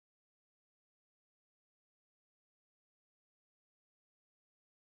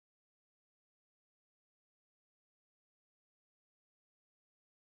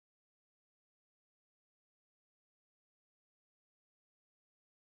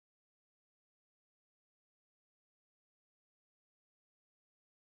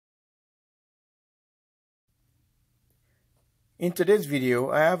In today's video,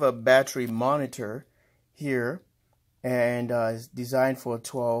 I have a battery monitor here, and it's designed for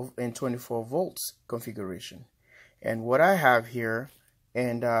 12 and 24 volts configuration. And what I have here,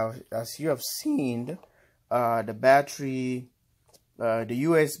 and as you have seen, the battery, the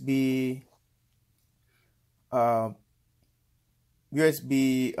USB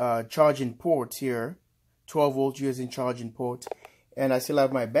charging port here, 12 volt USB charging port, and I still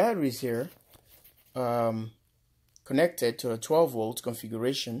have my batteries here connected to a 12 volt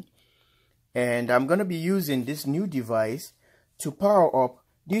configuration. And I'm going to be using this new device to power up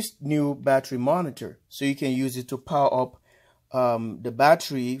this new battery monitor, so you can use it to power up the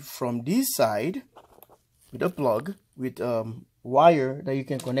battery from this side with a plug with wire that you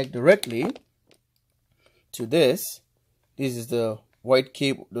can connect directly to this. This is the white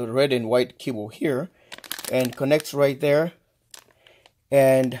cable, the red and white cable here, and connects right there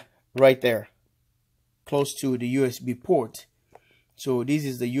and right there close to the USB port. So this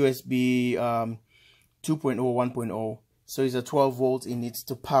is the USB 2.0 1.0. So it's a 12 volt. It needs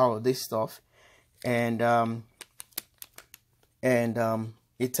to power this stuff, and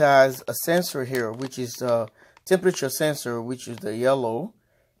it has a sensor here, which is a temperature sensor, which is the yellow,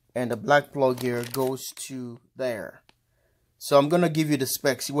 and the black plug here goes to there. So I'm gonna give you the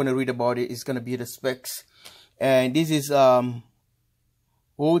specs. You want to read about it, it's gonna be the specs. And this is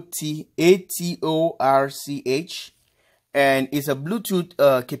ATORCH, and it's a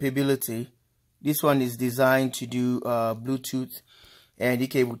Bluetooth capability. This one is designed to do Bluetooth, and you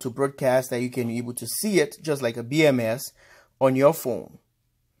can able to broadcast that. You can be able to see it just like a BMS on your phone.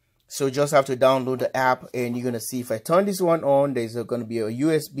 So you just have to download the app, and you're gonna see, if I turn this one on, there's gonna be a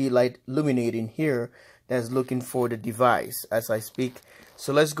USB light illuminating here that's looking for the device as I speak.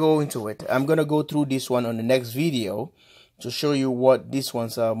 So let's go into it. I'm gonna go through this one on the next video to show you what these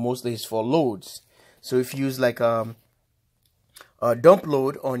ones are mostly is for loads. So if you use like a dump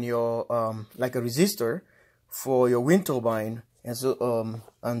load on your like a resistor for your wind turbine, and so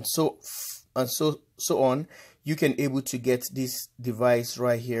on, you can able to get this device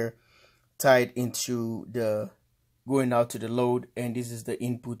right here tied into the going out to the load, and this is the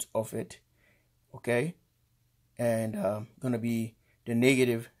input of it. Okay, and gonna be the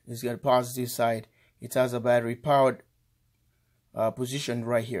negative is got a positive side. It has a battery powered position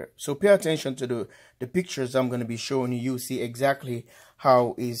right here. So pay attention to the pictures I'm going to be showing you. You see exactly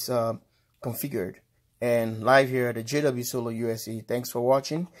how is configured. And live here at the jwsolarusa. Thanks for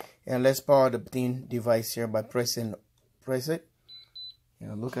watching, and let's power the thin device here by press it.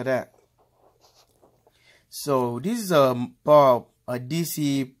 Yeah, look at that. So this is a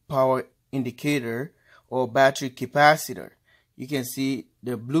DC power indicator or battery capacitor. You can see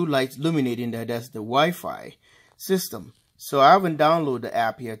the blue lights illuminating that. That's the Wi-Fi system. So I haven't downloaded the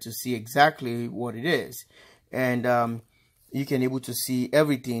app here to see exactly what it is, and you can able to see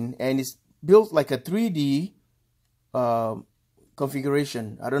everything, and it's built like a 3D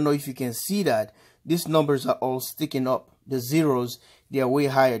configuration. I don't know if you can see that. These numbers are all sticking up. The zeros, they are way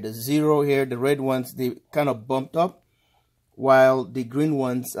higher. The zero here, the red ones, they kind of bumped up, while the green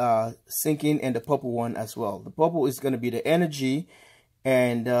ones are sinking, and the purple one as well. The purple is going to be the energy,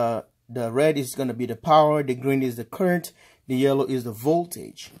 and the red is going to be the power, the green is the current, the yellow is the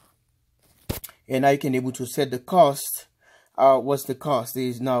voltage. And I can able to set the cost. What's the cost? It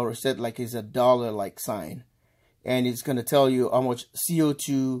is now set like it's a dollar like sign, and it's going to tell you how much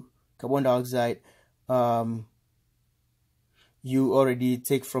CO2, carbon dioxide, you already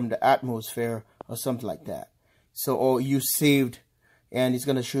take from the atmosphere or something like that. So, or you saved, and it's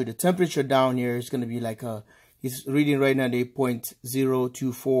going to show you the temperature down here. It's going to be like it's reading right now the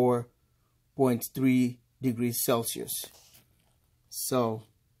 0.024.3 degrees Celsius. So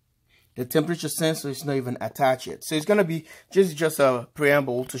the temperature sensor is not even attached yet. So it's going to be just a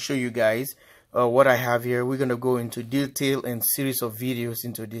preamble to show you guys what I have here. We're going to go into detail and series of videos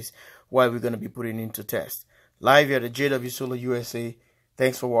into this, while we're going to be putting into test. Live here at the jwsolarusa.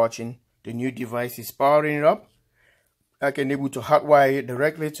 Thanks for watching. The new device is powering it up. I can able to hotwire it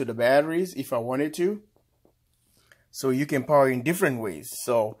directly to the batteries if I wanted to. So you can power in different ways.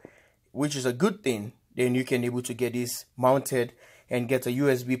 So, which is a good thing. Then you can able to get this mounted and get a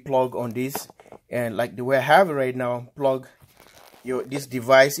USB plug on this, and like the way I have it right now, plug this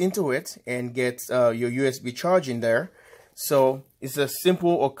device into it and get your USB charge in there. So it's a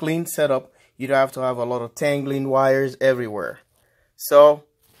simple or clean setup. You don't have to have a lot of tangling wires everywhere. So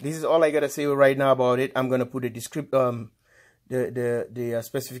this is all I gotta say right now about it. I'm gonna put the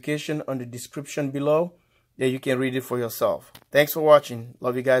specification on the description below. Yeah, you can read it for yourself. Thanks for watching.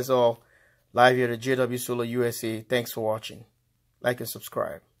 Love you guys all. Live here at jwsolarusa. Thanks for watching. Like and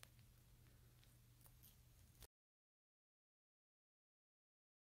subscribe.